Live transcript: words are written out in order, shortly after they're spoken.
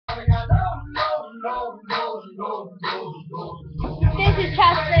This is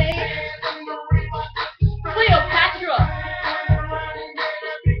Chastity. Cleopatra.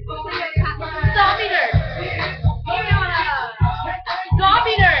 Zombie nerd.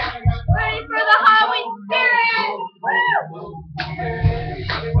 Zombie nerd. Ready for the Halloween spirit. Woo!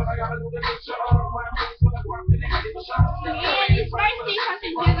 And it's nice to see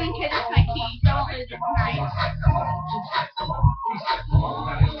something different because it's my key. Don't lose it tonight.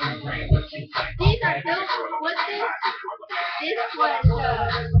 These are built with this. This was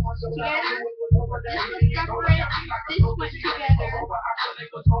together. This was separate. This went together.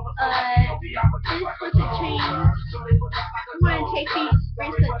 This was a chain. I'm going to take these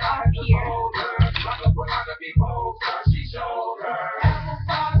bracelets off here.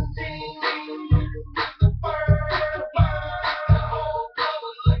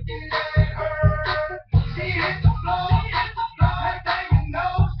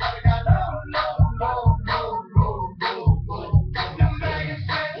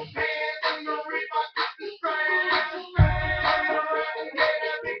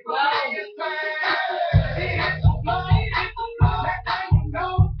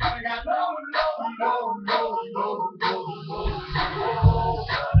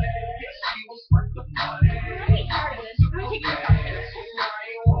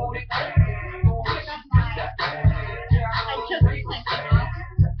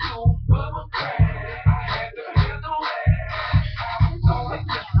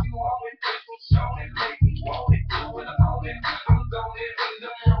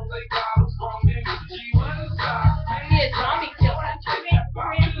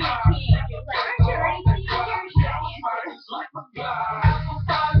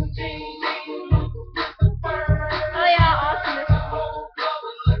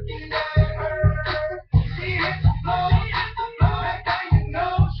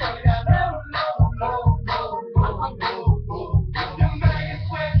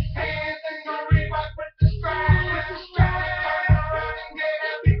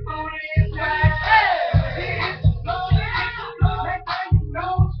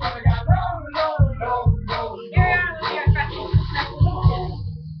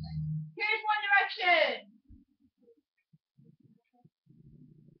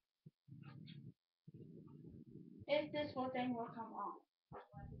 If this whole thing will come on.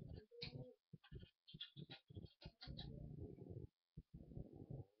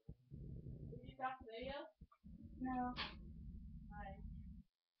 Did you stop the video? No.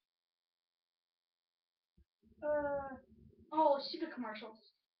 Oh, stupid commercials.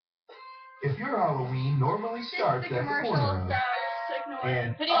 If your Halloween normally starts at the corner of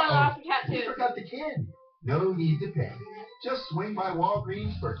and putting on an awesome tattoo. You forgot the candy. No need to panic. Just swing by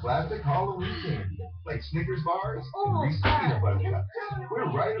Walgreens for classic Halloween candy, like Snickers bars and Reese's peanut butter cups.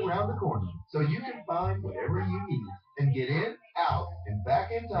 We're right around the corner, so you can find whatever you need and get in, out, and back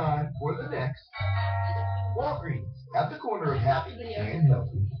in time for the next Walgreens at the corner of happy and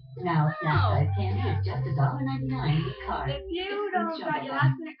healthy. Now, snack-size candy is just $1.99 with card. If you don't got your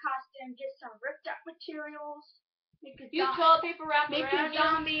last-minute costume, get some ripped-up materials. Use toilet paper wrap around. Make your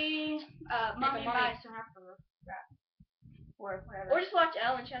zombie. Mommy buy some wrap. Or whatever. Or just watch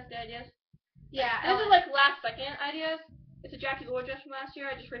Elle and she has good ideas. Yeah. This is like last second ideas. It's a Jackie Gore dress from last year.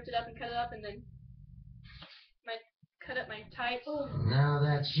 I just ripped it up and cut it up and then cut up my tights. Now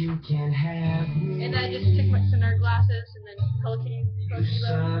that you can have me. And then I just took some nerd glasses and then Pelican.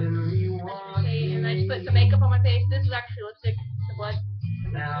 And I just put some makeup on my face. This is actually lipstick, the blood.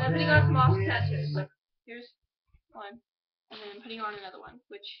 And I'm putting on some awesome tattoos. Look, here's one. And then I'm putting on another one,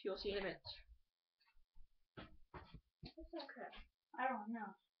 which you'll see in a minute. What's that crap? I don't know.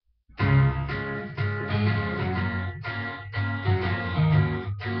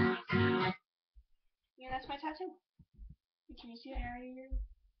 Yeah, that's my tattoo. Can you see it area here?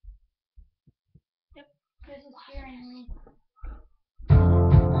 Yep. This is scaring me.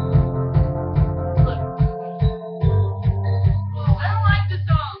 Look. Whoa, I don't like this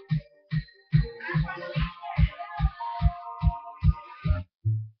song.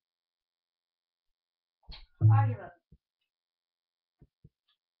 I give up.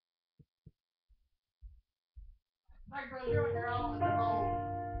 My brother and all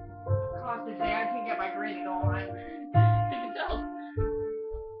constantly, I can't get my green to go on.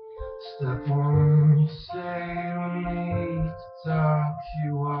 Step one, say we need to talk.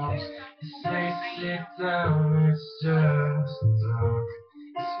 You walk, you say sit down, it's just a talk.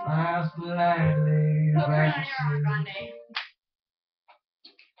 He smiles politely back at you.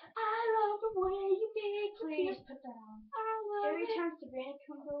 I love the way you make. Please put that on. Every time Sabrina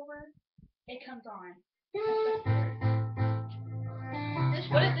comes over, it comes on.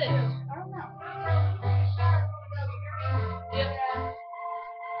 What is this? I don't know.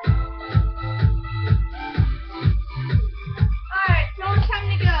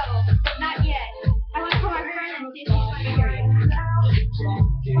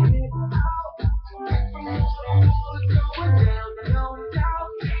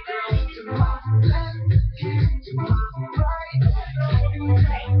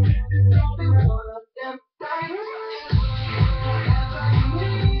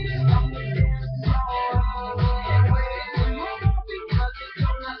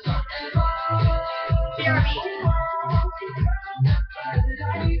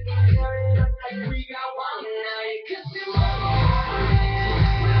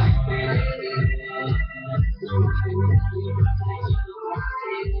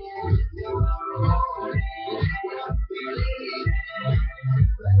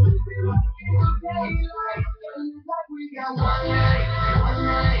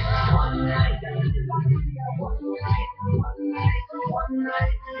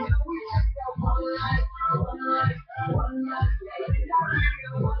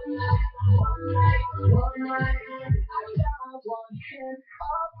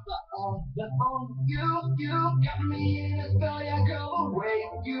 You got me in a spell, I go away.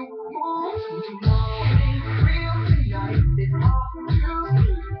 You move tomorrow, real tonight. It's hard to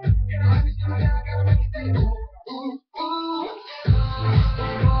breathe. And every time I gotta make it say, ooh, ooh, ooh.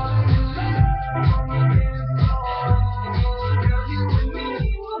 Falling in love on the dance floor. Girl, you and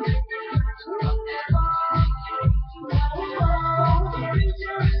me will make it last forever. Oh, the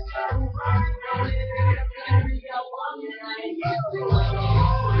picture is so bright. We got one night.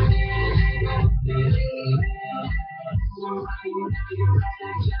 Believe it. So right now you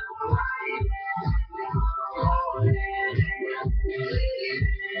better jump right in. Believe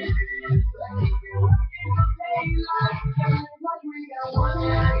it. Like you've been working all day long. Like we got one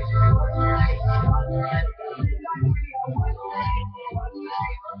night, one night, one night. Like we got one night, one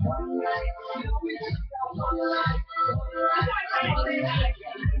night, one night. No, we just got one night, one night, one night. Like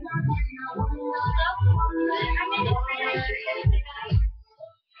we got one night, one night, one night.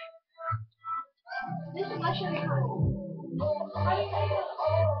 This is my show.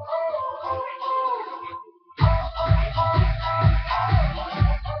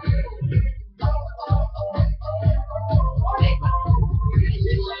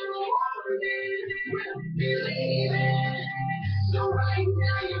 Believe it. So right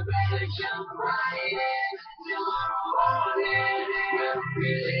now you better jump right in. Tomorrow morning we'll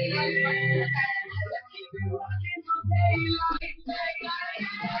believe it. Keep it rocking all day like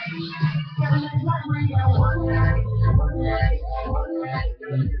we got one night, one night, one night.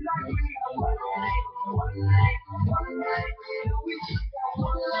 Like we got one night, one night, one night. We just got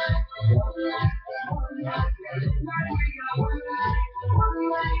one night, one night, one night. Like we got one night,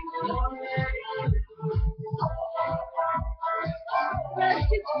 one night, one night. Let's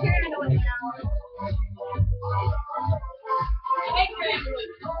just turn it on now. Hey, Grandma.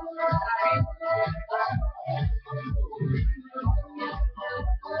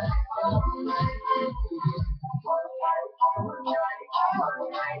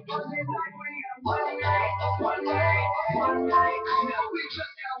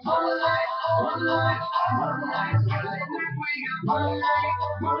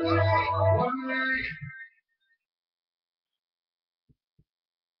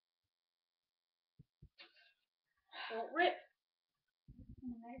 Don't rip.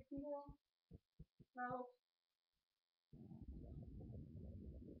 No.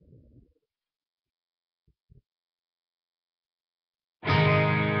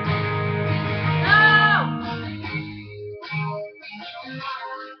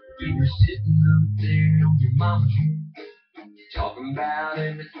 You were sitting up there on your mama's roof, talking about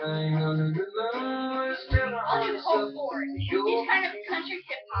everything under the moon. Still I'll do the whole chorus. It's kind of country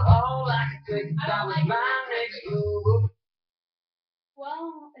hip hop. all I could think about was my next move.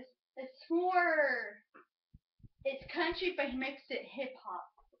 Well, it's more. It's country, but he makes it hip hop.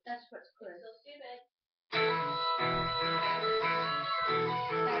 That's what's good. So stupid.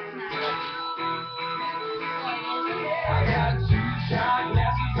 That's nice. I got two shot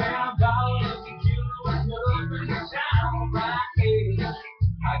glasses and I'm calling up to you with nothing to sound right.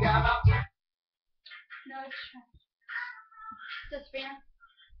 I got my No, it's this fan.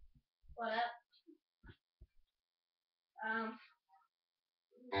 What up?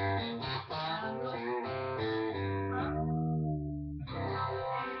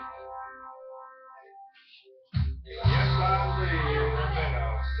 Yes, I live in a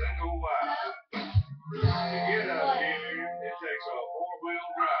single wide. To get up here, it takes a four-wheel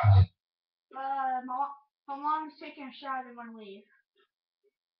drive. My mom's taking a shower. They want to leave.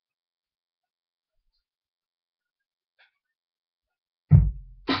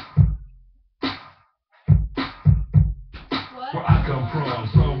 What? Where I come from,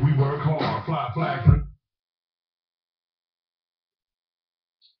 so we work hard, fly flag.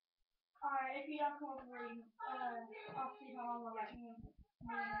 Alright, if you don't come over, I'll see how long will let me around and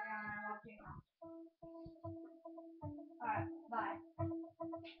walk you around. Alright, bye.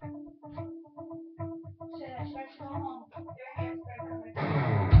 Should I go home? Your hair's better.